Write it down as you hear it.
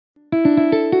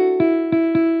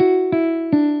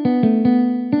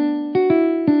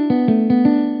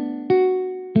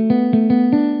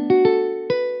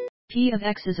of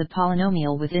x is a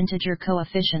polynomial with integer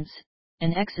coefficients,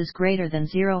 and x is greater than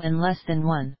 0 and less than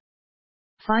 1.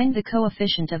 Find the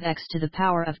coefficient of x to the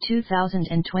power of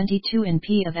 2022 in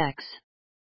P of x.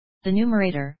 The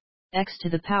numerator, x to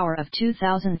the power of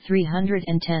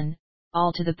 2310,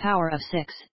 all to the power of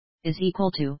 6, is equal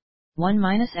to 1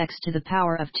 minus x to the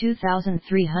power of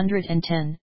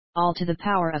 2310, all to the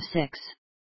power of 6.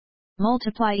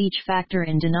 Multiply each factor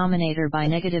in denominator by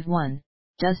 -1,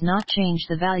 does not change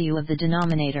the value of the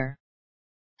denominator.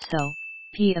 So,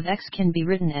 P of x can be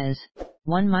written as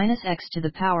 1 minus x to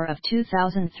the power of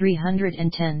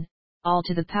 2310, all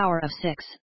to the power of 6,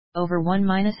 over 1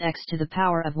 minus x to the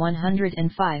power of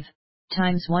 105,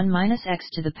 times 1 minus x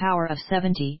to the power of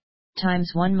 70,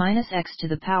 times 1 minus x to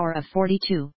the power of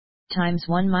 42, times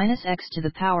 1 minus x to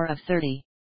the power of 30.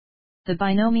 The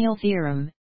binomial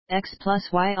theorem, x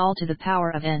plus y all to the power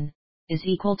of n, is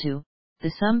equal to, the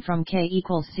sum from k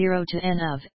equals 0 to n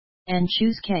of, n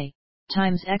choose k,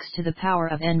 times x to the power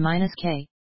of n minus k,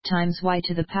 times y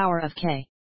to the power of k.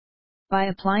 By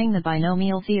applying the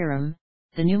binomial theorem,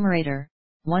 the numerator,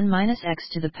 1 minus x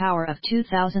to the power of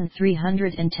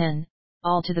 2310,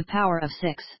 all to the power of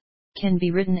 6, can be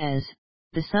written as,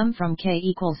 the sum from k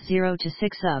equals 0 to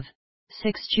 6 of,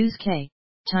 6 choose k,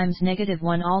 times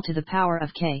 -1 all to the power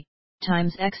of k,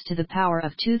 times x to the power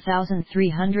of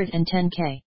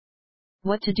 2310k.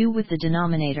 What to do with the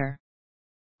denominator?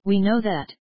 We know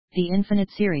that, the infinite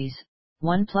series,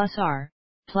 1 plus r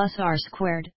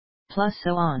squared, plus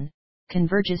so on,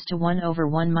 converges to 1 over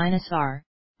 1 minus r,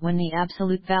 when the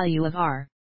absolute value of r,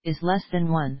 is less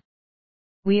than 1.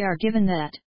 We are given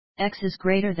that, x is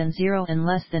greater than 0 and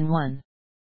less than 1.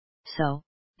 So,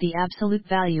 the absolute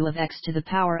value of x to the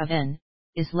power of n,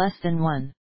 is less than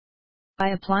 1. By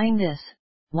applying this,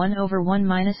 1 over 1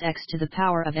 minus x to the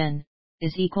power of n,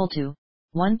 is equal to,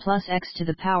 1 plus x to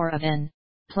the power of n,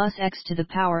 plus x to the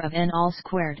power of n all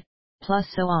squared, plus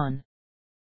so on.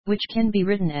 Which can be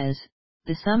written as,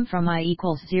 the sum from I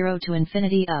equals 0 to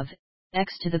infinity of,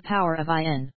 x to the power of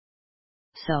in.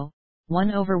 So,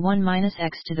 1 over 1 minus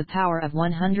x to the power of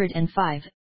 105,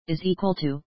 is equal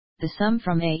to, the sum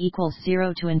from a equals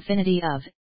 0 to infinity of,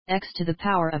 x to the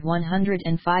power of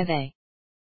 105a.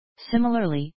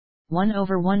 Similarly, 1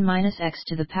 over 1 minus x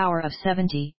to the power of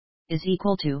 70, is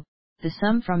equal to, the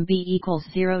sum from b equals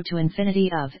 0 to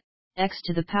infinity of, x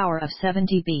to the power of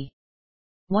 70b.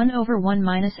 1 over 1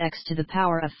 minus x to the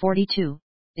power of 42,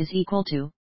 is equal to,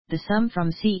 the sum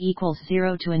from c equals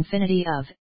 0 to infinity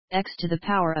of, x to the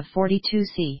power of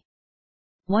 42c.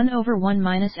 1 over 1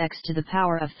 minus x to the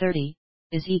power of 30,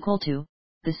 is equal to,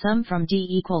 the sum from d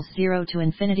equals 0 to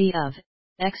infinity of,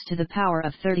 x to the power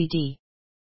of 30d.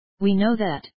 We know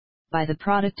that, by the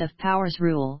product of powers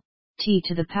rule, t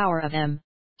to the power of m,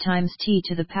 times t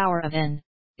to the power of n,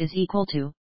 is equal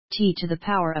to, t to the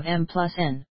power of m plus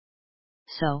n.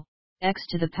 So, x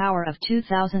to the power of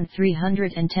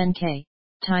 2310k,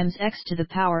 times x to the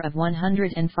power of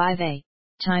 105a,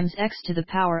 times x to the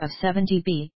power of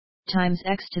 70b, times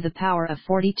x to the power of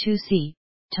 42c,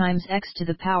 times x to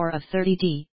the power of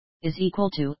 30d, is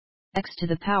equal to, x to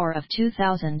the power of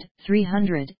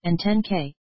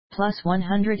 2310k, plus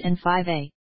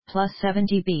 105a, plus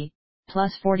 70b,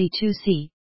 plus 42c,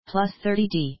 plus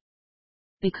 30d.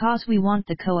 Because we want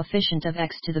the coefficient of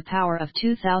x to the power of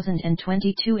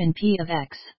 2022 in P of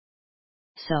x.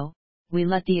 So, we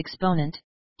let the exponent,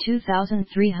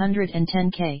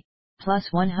 2310k, plus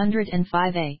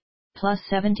 105a, plus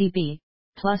 70b,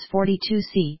 plus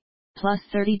 42c, plus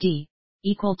 30d,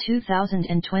 equal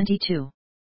 2022.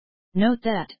 Note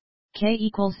that, k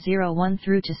equals 0 1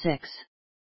 through to 6.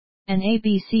 And a,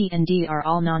 b, c and d are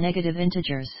all non-negative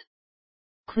integers.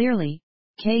 Clearly,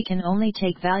 k can only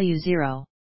take value 0.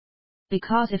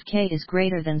 Because if k is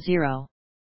greater than 0,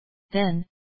 then,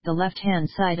 the left-hand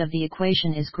side of the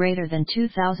equation is greater than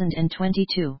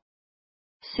 2022.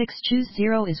 6 choose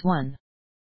 0 is 1.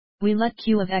 We let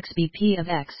q of x be P of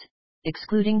x,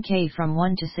 excluding k from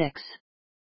 1 to 6.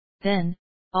 Then,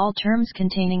 all terms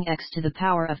containing x to the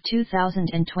power of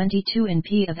 2022 in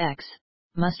P of x,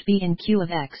 must be in q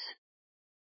of x.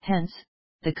 Hence,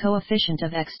 the coefficient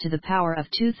of x to the power of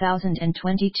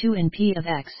 2022 in P of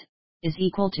x, is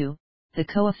equal to, the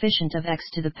coefficient of x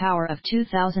to the power of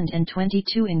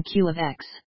 2022 in q of x.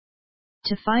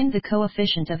 To find the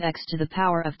coefficient of x to the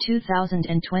power of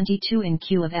 2022 in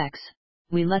q of x,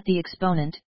 we let the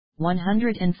exponent,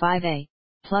 105a,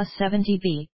 plus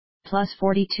 70b, plus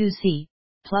 42c,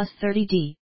 plus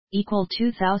 30d, equal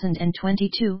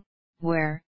 2022,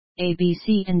 where, a, b,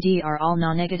 c and d are all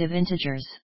non-negative integers.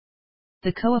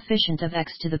 The coefficient of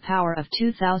x to the power of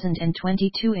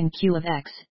 2022 in q of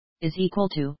x, is equal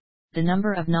to, the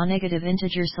number of non-negative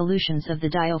integer solutions of the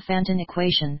Diophantine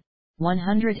equation,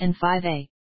 105a,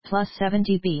 plus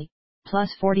 70b, plus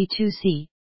 42c,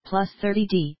 plus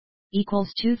 30d,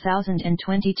 equals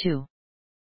 2022.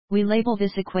 We label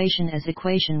this equation as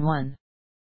equation 1.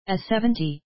 As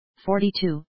 70,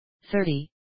 42, 30,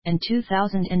 and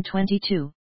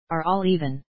 2022, are all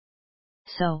even.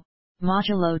 So,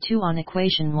 modulo 2 on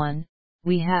equation 1,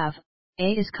 we have,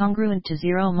 a is congruent to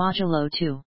 0 modulo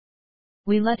 2.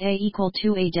 We let a equal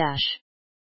to a dash.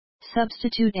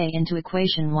 Substitute a into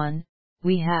equation 1,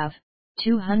 we have,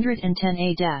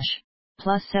 210a dash,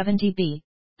 plus 70b,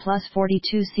 plus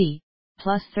 42c,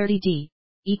 plus 30d,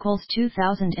 equals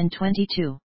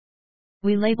 2022.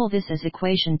 We label this as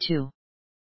equation 2.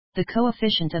 The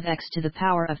coefficient of x to the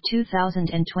power of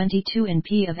 2022 in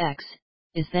P of x,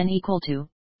 is then equal to,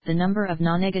 the number of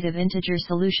non-negative integer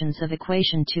solutions of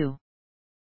equation 2.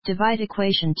 Divide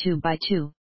equation 2 by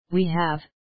 2, we have,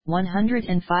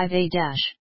 105a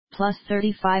dash, plus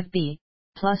 35b,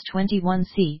 plus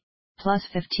 21c, plus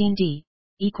 15d,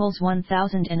 equals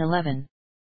 1011.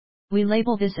 We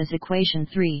label this as equation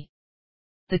 3.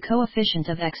 The coefficient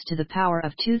of x to the power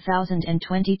of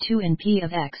 2022 in P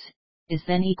of x, is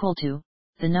then equal to,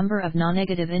 the number of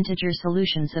non-negative integer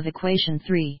solutions of equation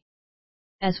 3.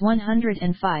 As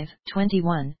 105,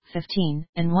 21, 15,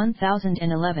 and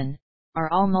 1011, are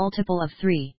all multiple of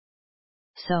 3.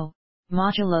 So,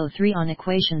 modulo 3 on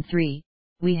equation 3,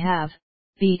 we have,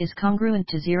 b is congruent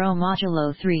to 0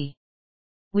 modulo 3.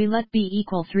 We let b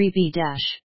equal 3b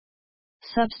dash.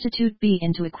 Substitute b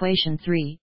into equation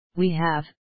 3, we have,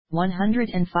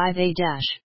 105a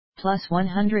dash, plus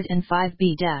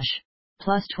 105b dash,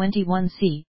 plus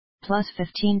 21c, plus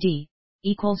 15d,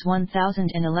 equals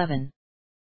 1011.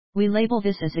 We label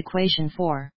this as equation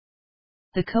 4.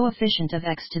 The coefficient of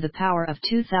x to the power of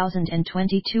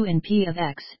 2022 in P of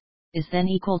x, is then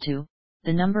equal to,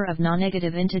 the number of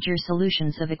non-negative integer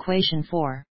solutions of equation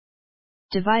 4.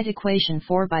 Divide equation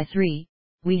 4 by 3,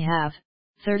 we have,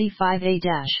 35a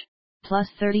dash, plus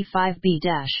 35b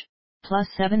dash, plus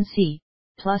 7c,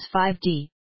 plus 5d,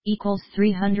 equals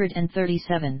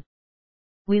 337.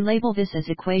 We label this as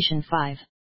equation 5.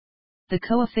 The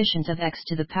coefficient of x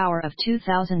to the power of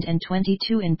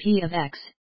 2022 in P of x,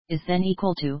 is then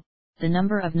equal to, the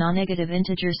number of non-negative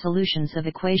integer solutions of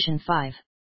equation 5.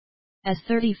 As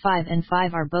 35 and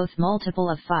 5 are both multiple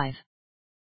of 5.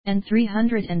 And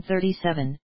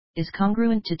 337, is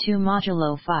congruent to 2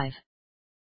 modulo 5.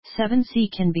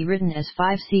 7c can be written as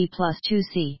 5c plus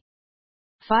 2c.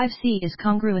 5c is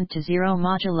congruent to 0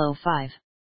 modulo 5.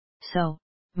 So,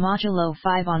 modulo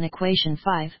 5 on equation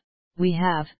 5, we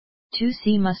have,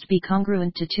 2c must be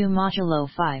congruent to 2 modulo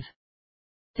 5.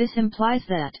 This implies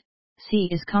that, c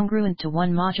is congruent to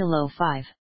 1 modulo 5.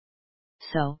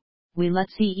 So, we let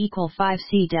c equal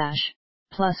 5c dash,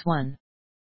 plus 1.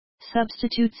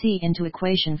 Substitute c into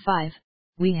equation 5,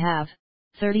 we have,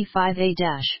 35a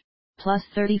dash, plus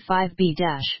 35b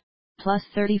dash, plus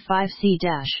 35c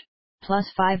dash,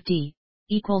 plus 5d,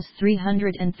 equals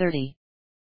 330.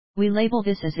 We label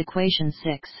this as equation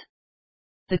 6.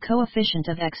 The coefficient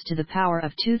of x to the power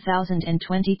of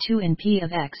 2022 in P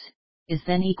of x, is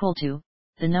then equal to,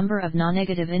 the number of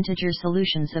non-negative integer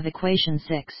solutions of equation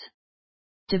 6.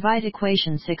 Divide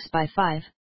equation 6 by 5,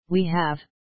 we have,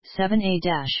 7a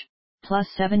dash, plus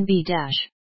 7b dash,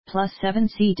 plus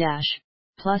 7c dash,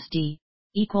 plus d,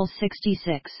 equals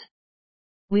 66.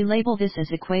 We label this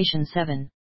as equation 7.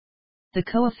 The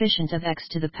coefficient of x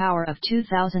to the power of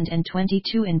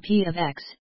 2022 in P of x,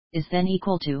 is then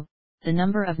equal to, the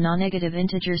number of non-negative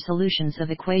integer solutions of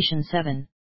equation 7.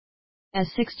 As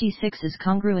 66 is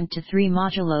congruent to 3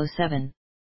 modulo 7.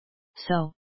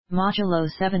 So, modulo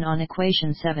 7 on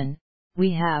equation 7,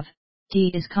 we have,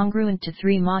 d is congruent to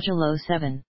 3 modulo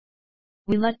 7.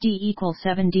 We let d equal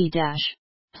 7d dash,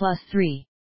 plus 3.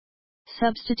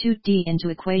 Substitute d into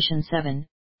equation 7,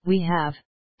 we have,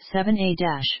 7a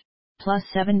dash, plus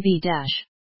 7b dash,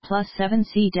 plus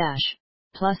 7c dash,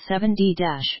 plus 7d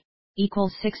dash,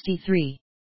 equals 63.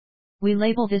 We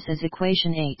label this as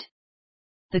equation 8.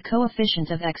 The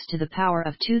coefficient of x to the power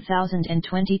of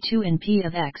 2022 in P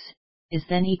of x, is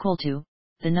then equal to,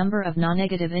 the number of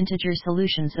non-negative integer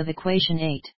solutions of equation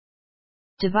 8.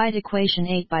 Divide equation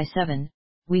 8 by 7,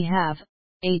 we have,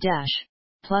 a dash,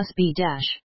 plus b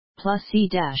dash, plus c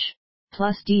dash,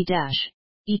 plus d dash,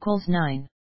 equals 9.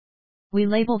 We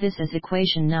label this as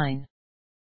equation 9.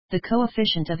 The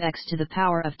coefficient of x to the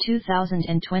power of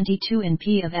 2022 in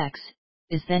P of x,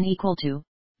 is then equal to,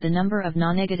 the number of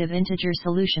non-negative integer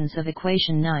solutions of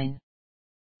equation 9.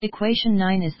 Equation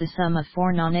 9 is the sum of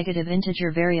 4 non-negative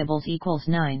integer variables equals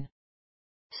 9.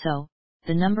 So,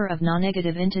 the number of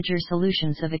non-negative integer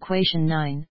solutions of equation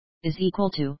 9, is equal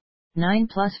to 9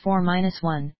 plus 4 minus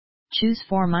 1, choose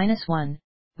 4 minus 1,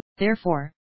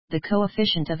 therefore, the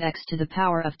coefficient of x to the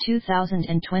power of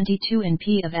 2022 in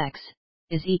P of x,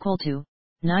 is equal to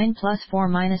 9 plus 4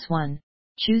 minus 1,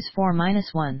 choose 4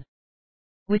 minus 1.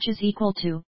 Which is equal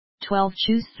to 12,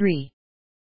 choose 3.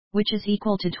 Which is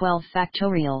equal to 12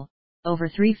 factorial, over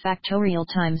 3 factorial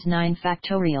times 9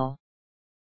 factorial.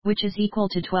 Which is equal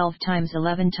to 12 times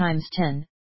 11 times 10,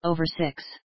 over 6.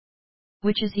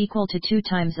 Which is equal to 2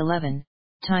 times 11,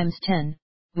 times 10,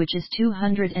 which is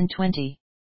 220.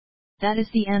 That is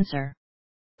the answer.